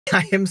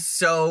I am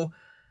so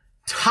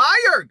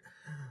tired.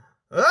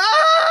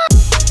 Ah!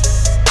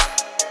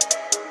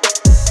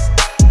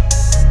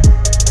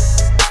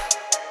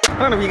 I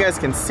don't know if you guys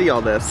can see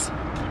all this,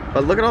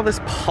 but look at all this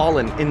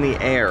pollen in the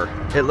air.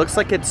 It looks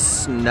like it's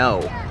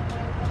snow.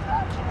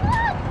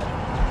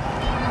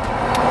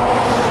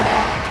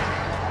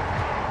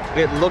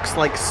 It looks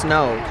like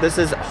snow. This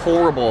is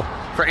horrible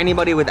for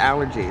anybody with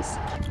allergies.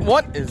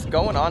 What is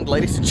going on,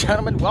 ladies and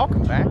gentlemen?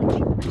 Welcome back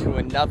to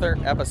another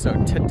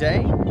episode.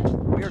 Today,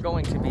 we are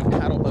going to be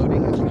paddle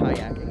boating and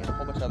kayaking and a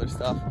whole bunch of other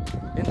stuff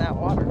in that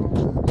water.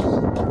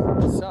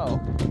 So,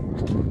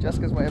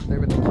 Jessica's way up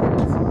there with the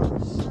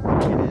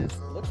kids.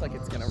 It looks like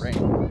it's gonna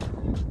rain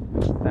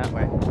that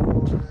way.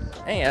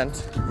 And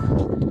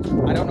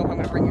I don't know if I'm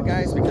gonna bring you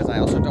guys because I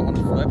also don't want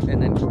to flip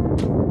and then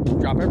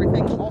drop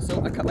everything.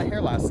 Also, I cut my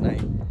hair last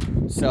night.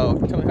 So,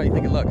 tell me how you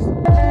think it looks.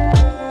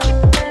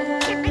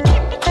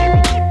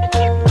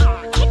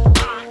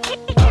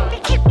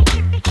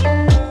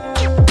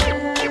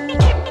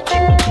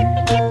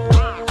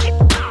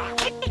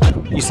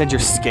 You said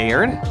you're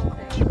scared?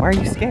 Why are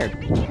you scared?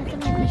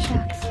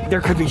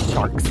 There could be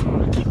sharks.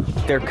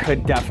 There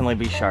could definitely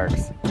be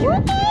sharks.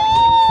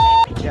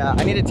 Yeah,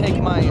 I need to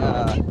take my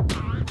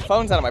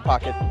phones out of my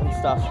pocket and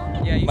stuff.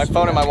 Yeah, my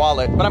phone and my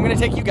wallet. But I'm gonna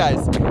take you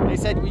guys. They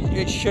said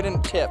it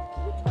shouldn't tip.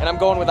 And I'm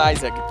going with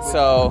Isaac.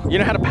 So, you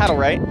know how to paddle,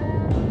 right?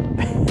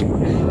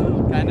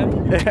 Kind of.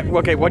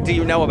 Okay, what do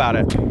you know about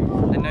it?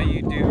 I know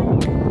you do.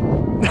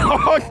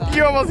 Oh,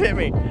 you almost hit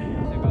me.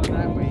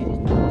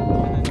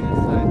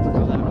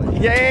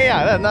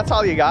 Yeah, that's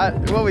all you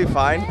got. We'll be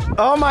fine.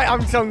 Oh my,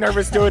 I'm so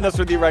nervous doing this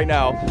with you right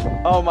now.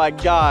 Oh my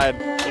God.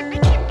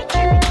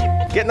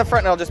 Get in the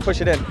front and I'll just push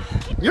it in.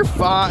 You're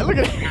fine. Look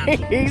at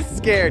him. He's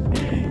scared.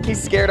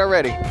 He's scared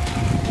already.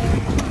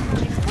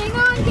 Hang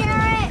on,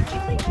 Garrett.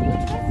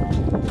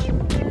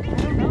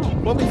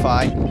 We'll be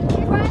fine.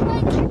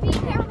 Rylan, be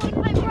careful with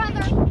my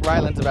brother.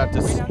 Rylan's about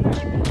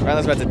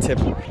to tip.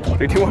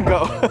 3, 2, 1,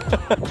 go.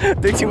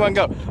 3, 2, 1,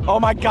 go. Oh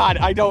my God,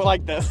 I don't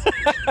like this.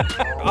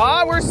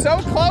 Oh, we're so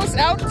close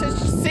out to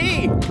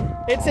sea.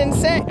 It's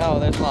insane. Oh,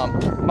 there's Mom.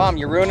 Mom,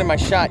 you're ruining my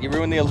shot. You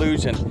ruined the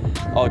illusion.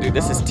 Oh, dude,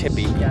 this is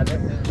tippy. Yeah,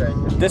 this is very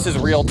tippy. This is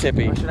real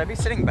tippy. Should I be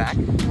sitting back?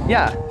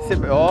 Yeah.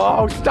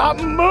 Oh, stop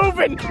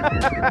moving.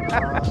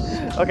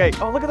 Okay.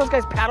 Oh, look at those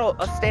guys paddle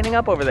standing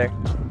up over there.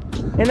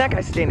 And that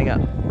guy's standing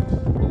up.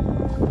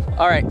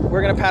 All right,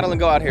 we're gonna paddle and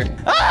go out here.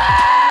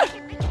 Ah!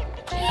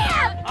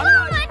 Yeah!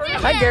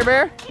 Hi, Gare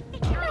Bear.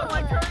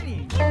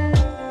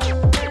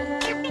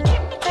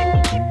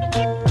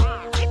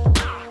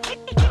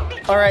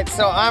 All right,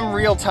 so I'm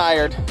real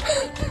tired.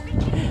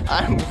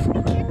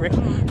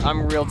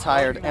 I'm real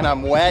tired, and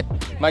I'm wet.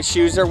 My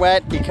shoes are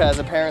wet because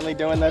apparently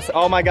doing this.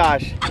 Oh my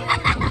gosh.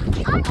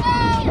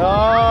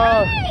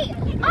 Oh.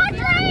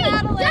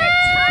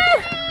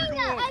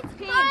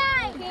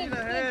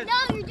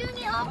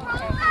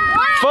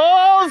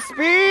 Full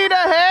speed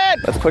ahead.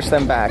 Let's push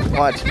them back.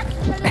 Watch.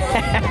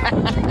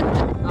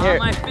 Oh,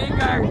 my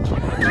finger.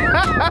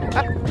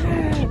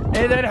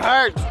 And it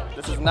hurts.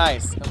 This is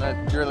nice. I'm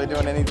not really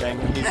doing anything.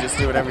 He's just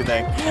doing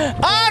everything.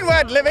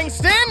 Onward,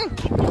 Livingston!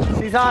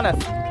 She's on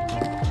us.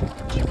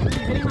 She's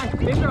hitting my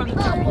finger on the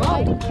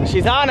top.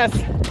 She's on us.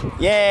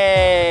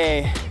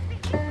 Yay.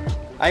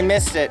 I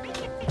missed it.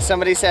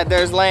 Somebody said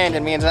there's land,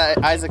 and me and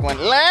Isaac went,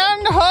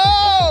 land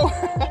ho!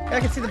 I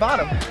can see the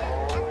bottom.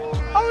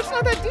 Oh, it's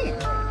not that deep.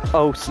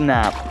 Oh,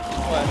 snap.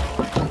 What?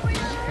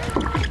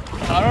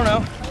 I don't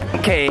know.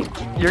 Okay,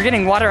 you're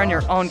getting water on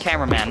your own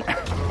camera, man.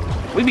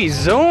 We be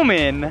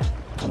zooming.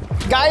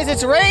 Guys,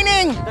 it's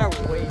raining.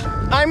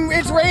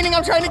 It's raining.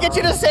 I'm trying to get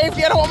you to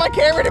safety. I don't want my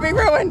camera to be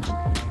ruined.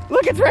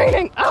 Look, it's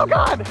raining. Oh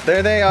God.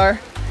 There they are.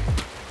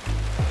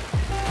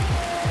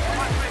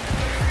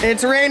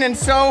 It's raining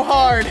so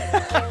hard.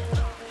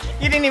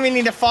 You didn't even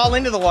need to fall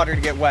into the water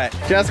to get wet.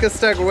 Jessica's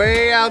stuck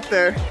way out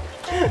there.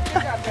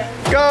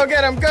 Go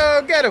get him,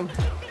 go get him.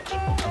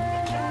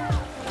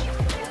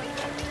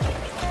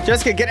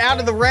 Jessica, get out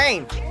of the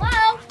rain.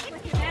 Hello?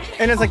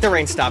 And it's like the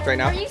rain stopped right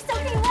now. Are you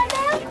soaking wet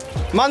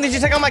now? Mom, did you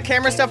take all my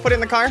camera stuff, put it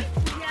in the car?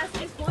 Yes,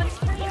 this one's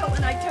for you,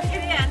 and I took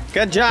it in.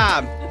 Good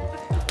job.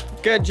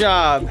 Good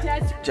job.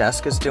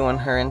 Jessica's doing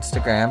her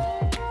Instagram.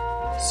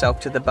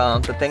 Soaked to the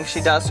bone. The things she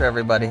does for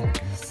everybody.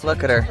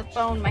 Look at her. The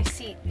phone, my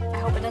seat. I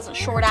hope it doesn't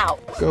short out.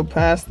 Go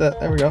past that.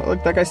 There we go.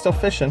 Look, that guy's still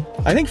fishing.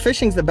 I think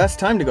fishing's the best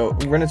time to go.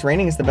 When it's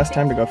raining, it's the best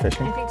time to go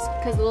fishing. I think it's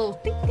because the little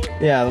ding ding.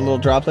 Yeah, the little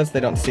droplets, they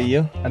don't see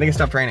you. I think it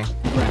stopped raining.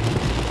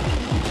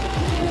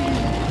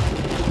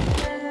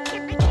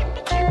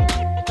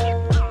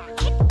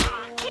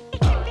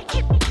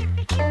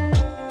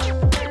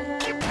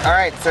 All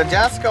right, so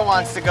Jessica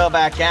wants to go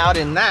back out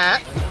in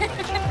that.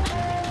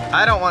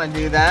 I don't want to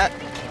do that.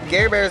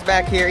 Gare Bear's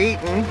back here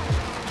eating.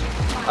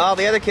 All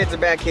the other kids are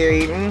back here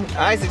eating.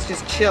 Isaac's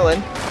just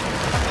chilling.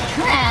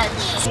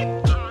 Trash.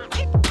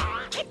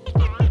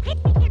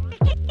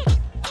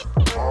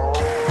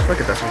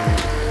 Look at this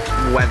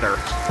weather.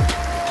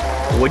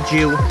 Would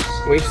you?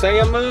 We say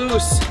a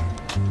moose.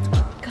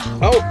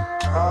 Oh.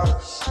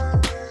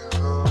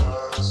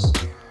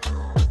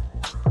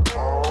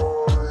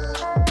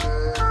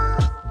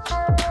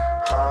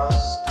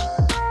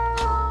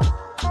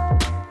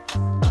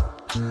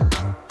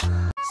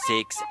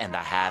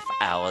 2.5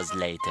 hours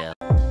later.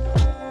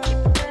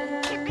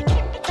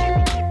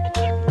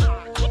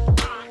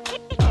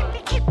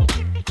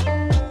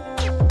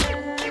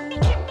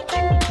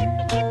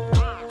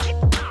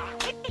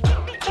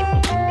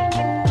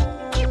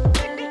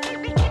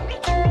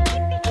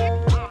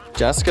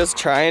 Jessica's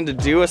trying to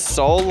do a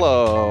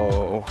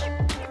solo.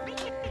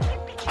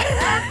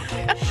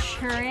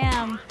 Sure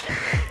am.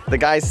 The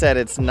guy said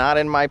it's not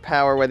in my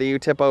power whether you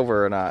tip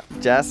over or not.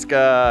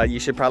 Jessica, you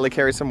should probably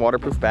carry some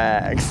waterproof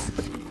bags.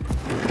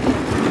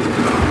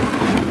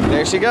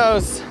 There she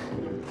goes.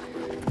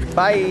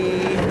 Bye.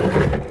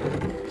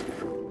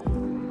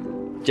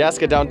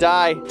 Jessica, don't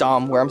die.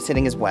 Dom, where I'm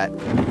sitting is wet.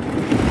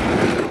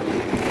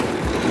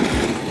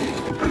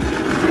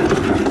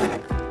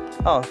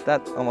 Oh,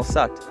 that almost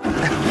sucked.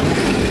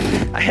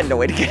 I had no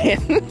way to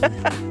get in.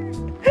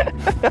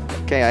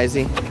 Okay,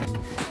 Izzy.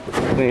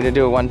 We need to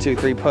do a 1, 2,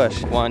 3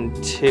 push.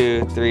 1,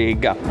 2, 3,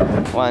 go.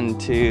 1,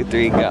 2,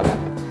 3, go.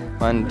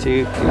 1,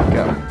 2, 3,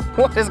 go.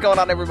 What is going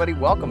on, everybody?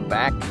 Welcome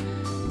back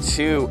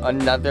to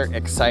another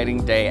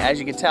exciting day. As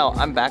you can tell,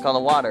 I'm back on the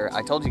water.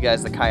 I told you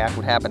guys the kayak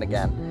would happen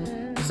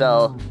again.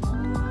 So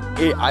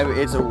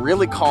it's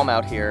really calm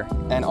out here,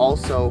 and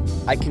also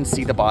I can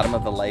see the bottom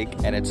of the lake,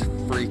 and it's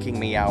freaking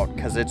me out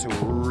because it's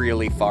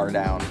really far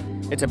down.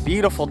 It's a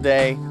beautiful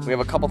day. We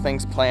have a couple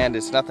things planned.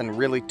 It's nothing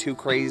really too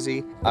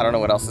crazy. I don't know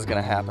what else is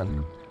gonna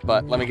happen,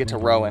 but let me get to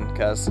rowing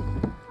because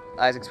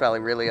Isaac's probably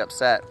really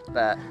upset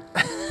that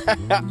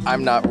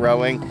I'm not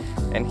rowing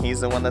and he's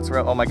the one that's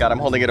rowing. Oh my God, I'm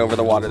holding it over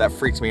the water. That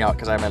freaks me out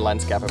because I have my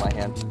lens cap in my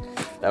hand.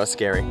 That was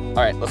scary. All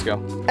right, let's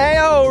go.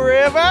 Hey-o,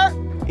 River!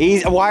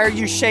 Why are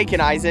you shaking,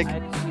 Isaac? I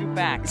had to scoot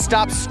back.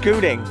 Stop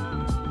scooting.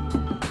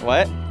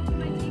 What?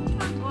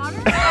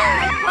 Water?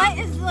 My butt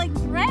is like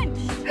drenched.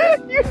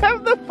 You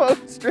have the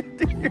phone stripped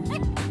to your...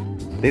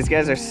 These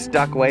guys are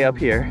stuck way up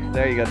here.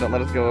 There you go, don't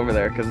let us go over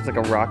there because it's like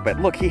a rock bed.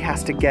 Look, he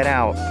has to get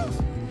out.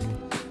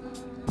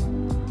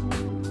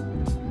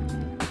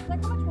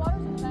 Like how much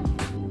water's in the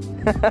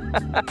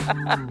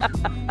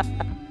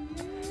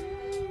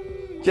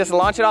back? Just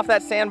launch it off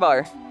that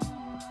sandbar.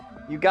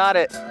 You got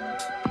it.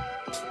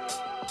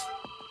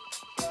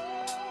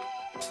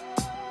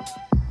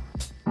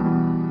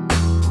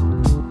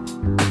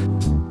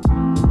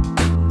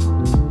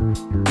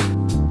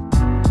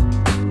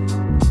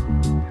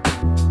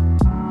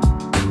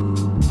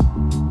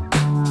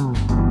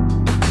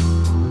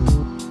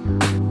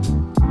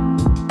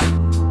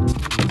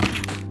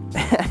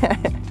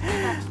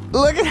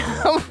 Look at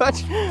how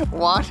much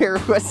water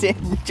was in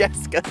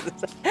Jessica's.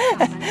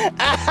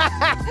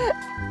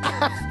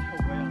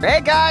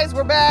 Hey guys,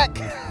 we're back.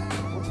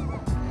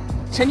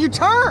 Can you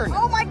turn?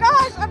 Oh my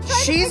gosh, I'm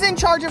trying She's in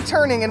charge of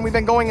turning and we've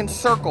been going in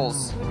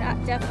circles. We've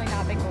definitely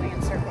not been going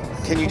in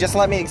circles. Can you just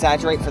let me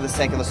exaggerate for the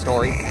sake of the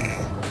story?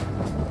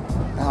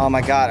 Oh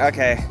my God,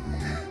 okay.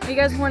 Are you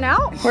guys worn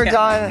out? We're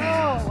done.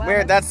 Oh,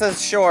 wow. That's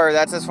as shore,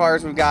 that's as far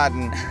as we've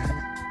gotten.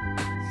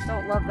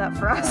 Don't love that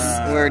for us.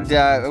 I don't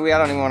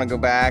even want to go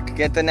back.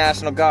 Get the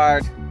National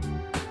Guard.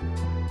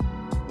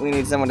 We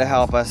need someone to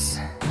help us.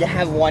 You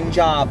have one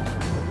job.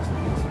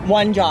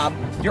 One job.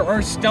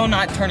 You're still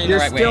not turning You're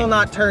the right way. still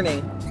not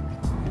turning.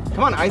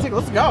 Come on, Isaac,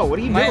 let's go. What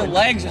are you My doing?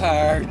 legs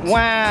hurt.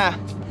 Wow.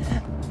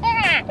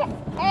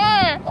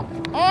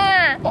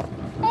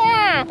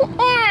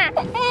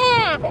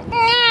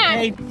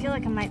 I feel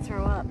like I might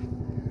throw up.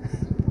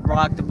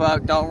 Rock the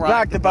boat, don't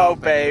Rock the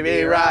boat,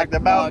 baby. Rock the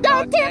boat.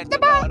 Don't tip the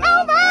boat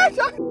over.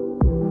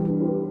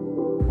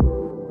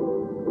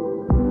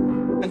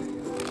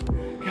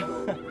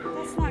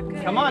 That's not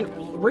good. Come on,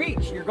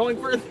 reach. You're going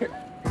further.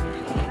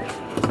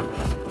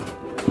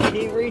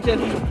 Keep reaching.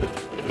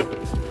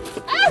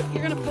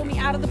 You're gonna pull me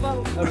out of the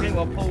boat. Okay,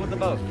 well, pull with the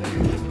boat.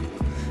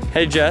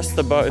 Hey Jess,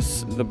 the boat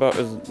is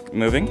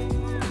moving.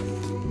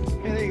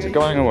 Okay, there you go. It's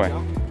going away.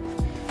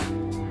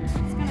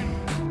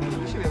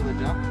 You should be able to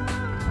jump.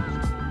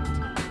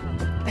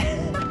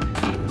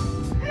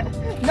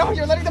 No,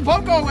 you're letting the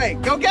boat go away.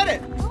 Go get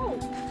it. No.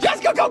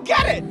 Jessica, go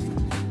get it.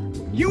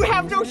 You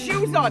have no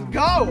shoes on. Go.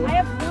 I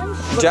have one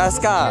shoe.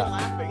 Jessica.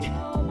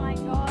 Oh my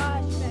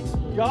gosh,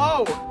 Becky.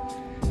 Go.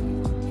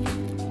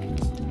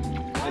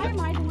 Why am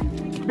I the one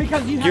doing it?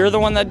 Because You're the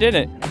one that did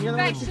it. You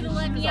guys should have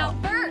let me out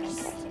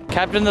first.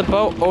 Captain of the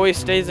boat always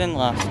stays in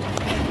last.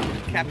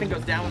 Captain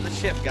goes down with the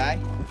ship, guy.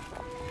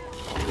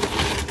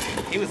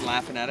 He was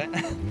laughing at it.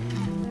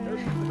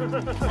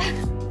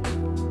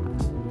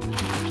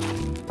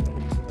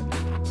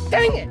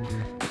 Dang it!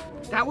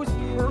 That was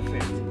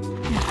perfect.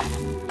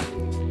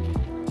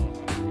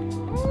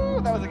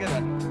 Ooh, that was a good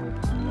one.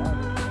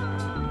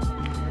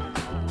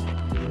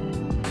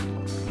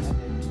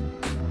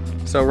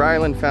 So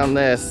Rylan found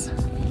this,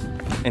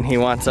 and he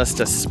wants us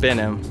to spin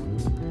him,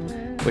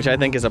 which I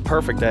think is a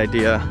perfect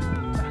idea.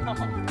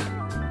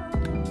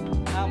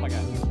 Oh my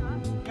God.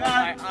 Go,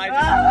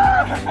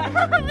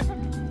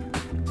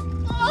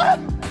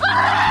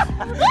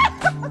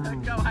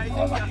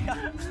 Isaac,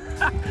 go.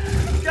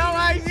 Go,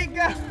 Isaac,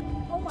 go.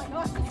 Oh my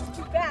gosh, this is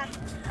too fast.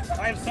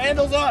 I have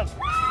sandals on.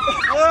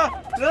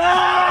 I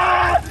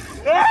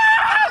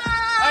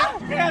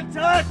can't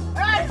touch. I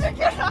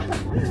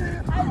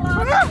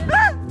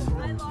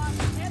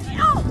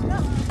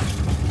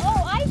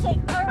Oh, Isaac.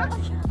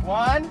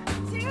 1,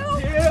 2,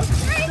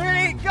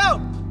 3, go!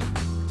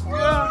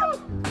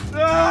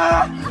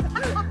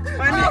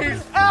 My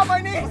knees! Ow,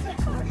 my knees!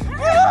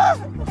 Oh,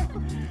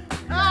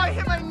 I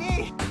hit my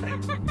knee!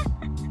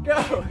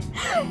 Go!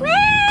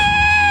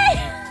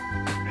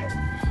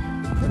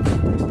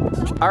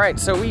 All right,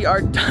 so we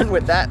are done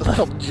with that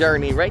little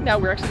journey. Right now,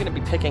 we're actually gonna be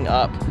picking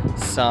up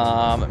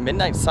some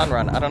Midnight Sun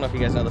Run. I don't know if you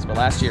guys know this, but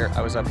last year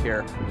I was up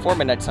here for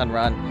Midnight Sun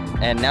Run,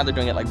 and now they're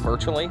doing it like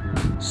virtually.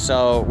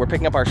 So we're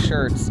picking up our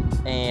shirts,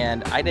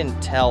 and I didn't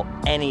tell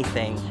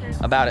anything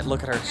about it.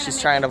 Look at her,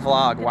 she's trying to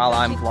vlog while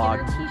I'm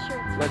vlogging.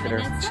 Look at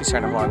her, she's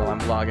trying to vlog while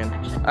I'm vlogging.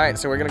 All right,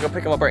 so we're gonna go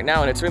pick them up right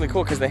now, and it's really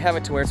cool because they have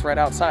it to where it's right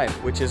outside,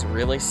 which is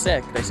really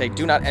sick. They say,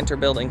 do not enter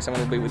building,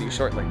 someone will be with you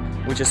shortly,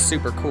 which is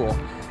super cool.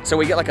 So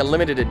we get like a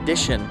limited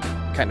edition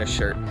kind of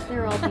shirt.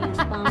 They're all being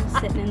bums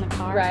sitting in the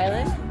car.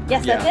 Rylan?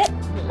 Yes, Yeah. that's it.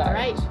 All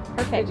right.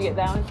 Perfect. Did you get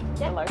that one?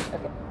 Yeah.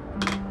 Okay.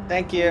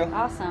 Thank you.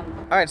 Awesome.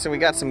 All right, so we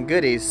got some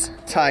goodies.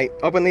 Tight.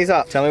 Open these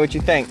up. Tell me what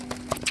you think.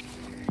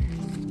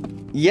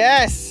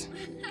 Yes!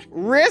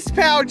 Wrist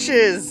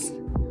pouches!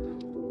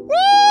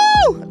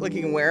 Woo! Look,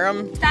 you can wear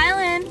them.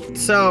 Styling.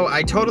 So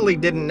I totally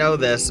didn't know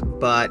this,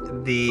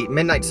 but the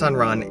Midnight Sun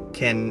Run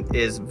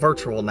is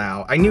virtual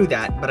now. I knew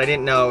that, but I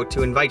didn't know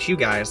to invite you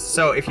guys.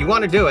 So if you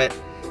want to do it,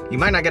 you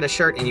might not get a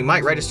shirt and you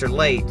might register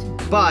late,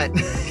 but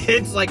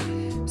it's like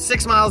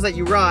 6 miles that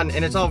you run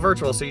and it's all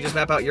virtual. So you just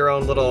map out your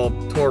own little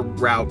tour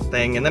route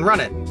thing and then run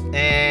it.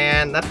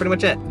 And that's pretty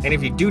much it. And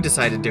if you do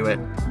decide to do it,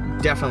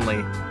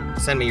 definitely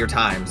send me your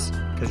times,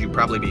 because you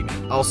probably beat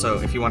me. Also,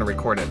 if you want to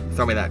record it,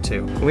 throw me that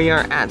too. We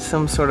are at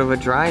some sort of a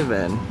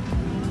drive-in.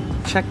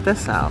 Check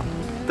this out.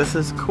 This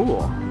is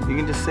cool. You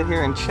can just sit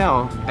here and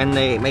chill, and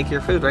they make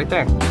your food right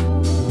there.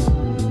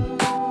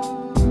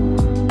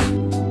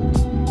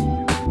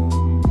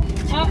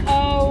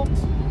 Uh-oh.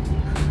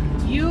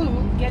 You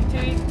get to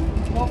eat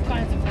both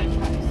kinds of french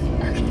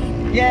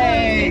fries.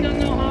 Yay! You don't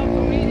know how to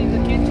read in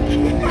the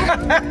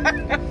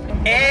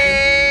kitchen.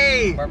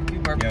 Hey!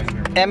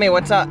 Emmy,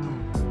 what's up?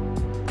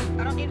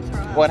 I don't need to throw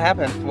up. What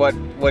happened? What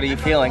are you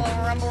feeling?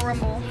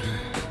 Rumble.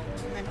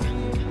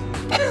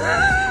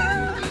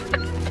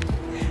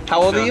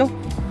 How old are you?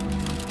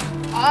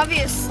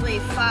 Obviously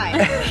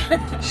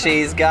 5.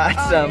 She's got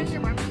some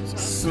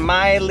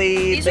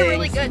smiley These things. are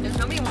really good. Does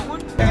nobody want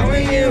one? How are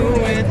you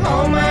with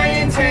all my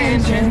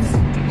intentions?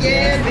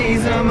 Yeah,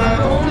 these are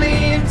my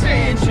only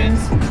intentions.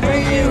 How are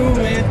you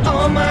with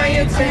all my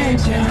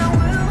intentions?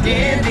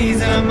 Yeah,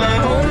 these are my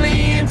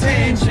only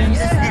intentions.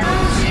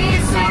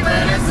 She's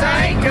even a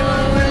psycho,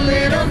 a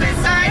little bit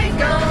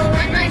psycho.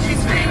 At night she's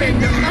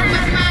screaming, oh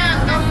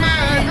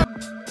my.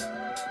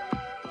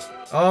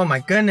 Oh my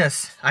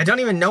goodness. I don't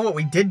even know what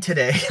we did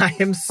today. I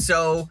am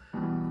so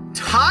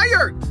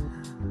tired.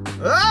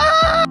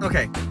 Ah!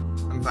 Okay,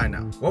 I'm fine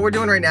now. What we're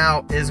doing right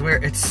now is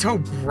it's so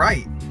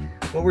bright.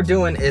 What we're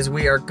doing is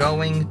we are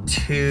going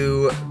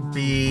to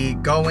be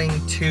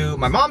going to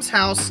my mom's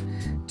house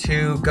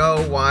to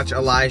go watch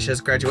Elijah's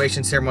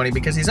graduation ceremony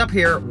because he's up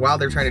here while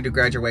they're trying to do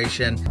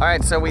graduation. All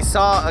right, so we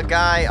saw a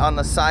guy on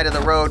the side of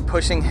the road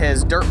pushing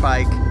his dirt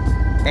bike,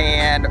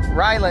 and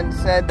Ryland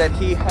said that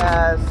he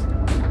has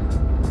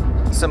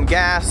some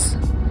gas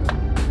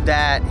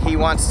that he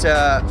wants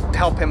to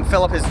help him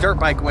fill up his dirt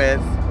bike with,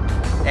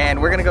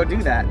 and we're gonna go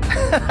do that.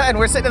 And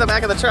we're sitting in the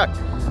back of the truck.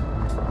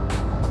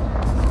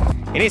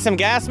 You need some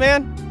gas,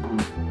 man?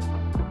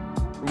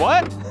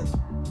 What?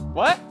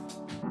 What?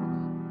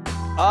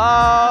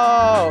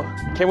 Oh,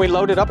 can we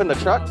load it up in the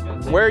truck?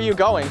 Where are you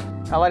going?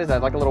 How light is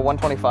that? Like a little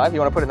 125? You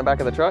want to put it in the back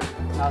of the truck?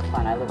 No, it's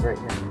fine. I live right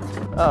here.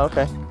 Oh,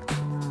 okay.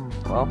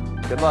 Well,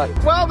 good luck.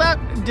 Well, that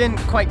didn't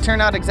quite turn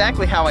out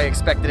exactly how I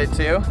expected it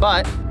to,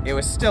 but it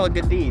was still a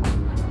good deed.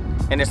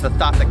 And it's the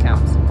thought that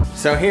counts.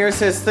 So here's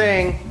his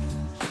thing.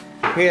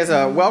 He has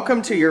a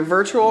welcome to your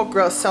virtual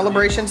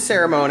celebration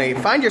ceremony.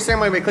 Find your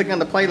ceremony by clicking on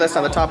the playlist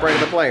on the top right of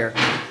the player.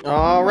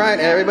 All right,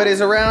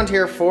 everybody's around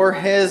here for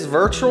his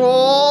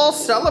virtual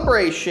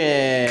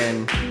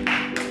celebration. Woo!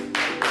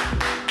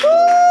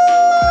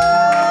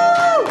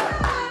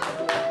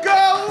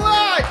 Go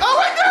live! Oh,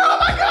 right there! Oh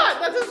my God,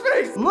 that's his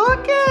face!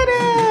 Look at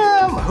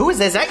him! Who is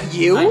this? Is that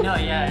you? I know,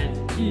 yeah.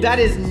 That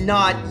is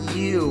not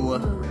you.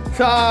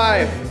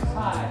 5,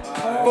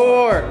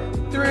 4,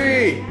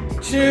 3,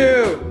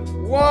 2,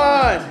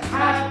 1.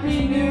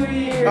 Happy New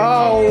Year!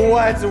 Oh,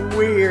 what's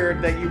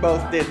weird that you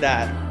both did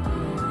that.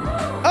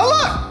 Oh,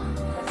 look!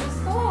 That's a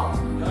school.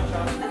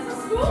 That's a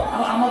school.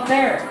 Oh, I'm up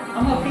there.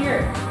 I'm up here.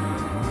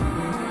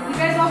 You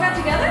guys all got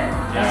together?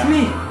 That's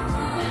me.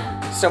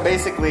 So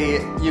basically,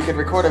 you could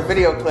record a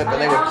video clip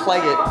and they would play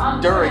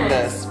it during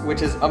this,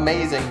 which is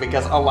amazing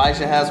because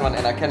Elijah has one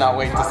and I cannot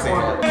wait to see it.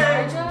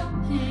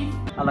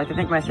 I'd like to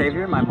thank my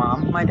savior, my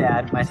mom, my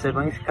dad, my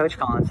siblings, Coach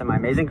Collins, and my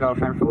amazing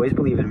girlfriend for always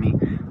believing in me,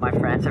 my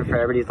friends, and for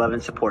everybody's love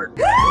and support.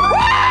 Let's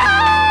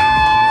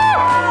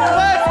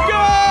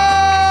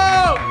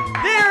go!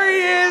 There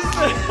he is!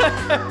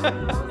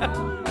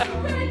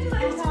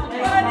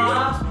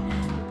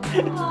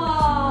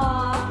 Aww.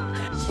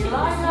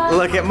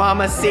 at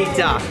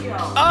Mamacita.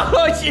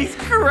 Oh, she's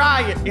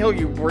crying. Ew,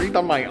 you breathed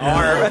on my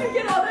arm.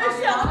 Get all this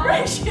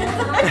celebration.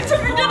 I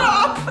turned it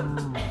off.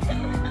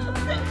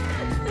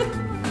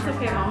 It's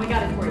okay, Mom. We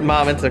got it for you.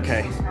 Mom, it's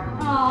okay.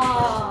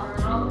 Aww.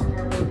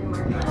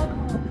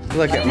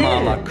 Look at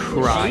Mama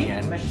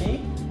crying. It's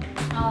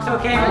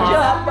okay, Mom. Good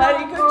job,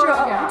 buddy. Good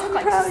job. I'm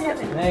proud of you.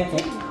 Thank you.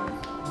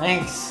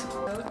 Thanks.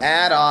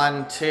 Add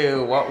on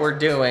to what we're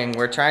doing,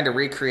 we're trying to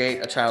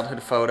recreate a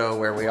childhood photo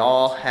where we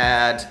all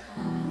had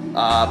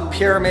a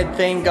pyramid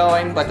thing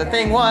going, but the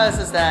thing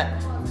is that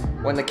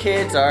when the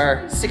kids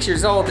are 6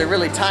 years old, they're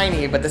really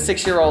tiny, but the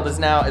 6-year-old is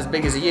now as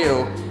big as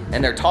you,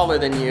 and they're taller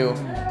than you,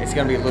 it's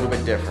gonna be a little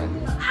bit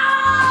different. Come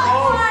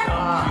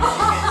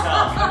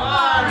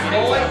on,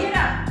 boy.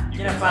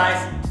 Get up,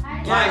 guys.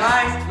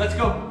 Guys, let's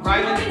go.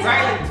 Rylan,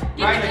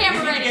 you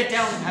need to get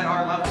down at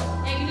our level.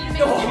 Yeah, you need to make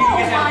You need to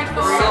get down.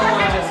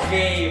 Someone just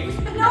gave.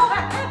 No.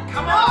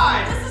 Come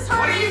on. This is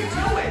What are you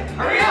doing?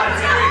 Hurry up,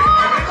 Terry.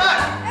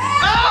 Look.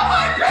 Oh,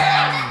 my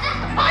pants!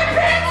 My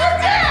pants are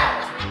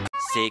down!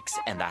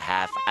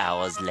 6.5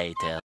 hours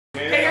later.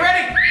 Okay, you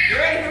ready? You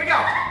ready? Here we go.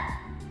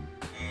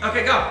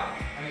 Okay, go.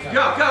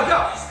 Go.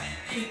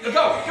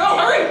 Go,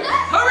 hurry!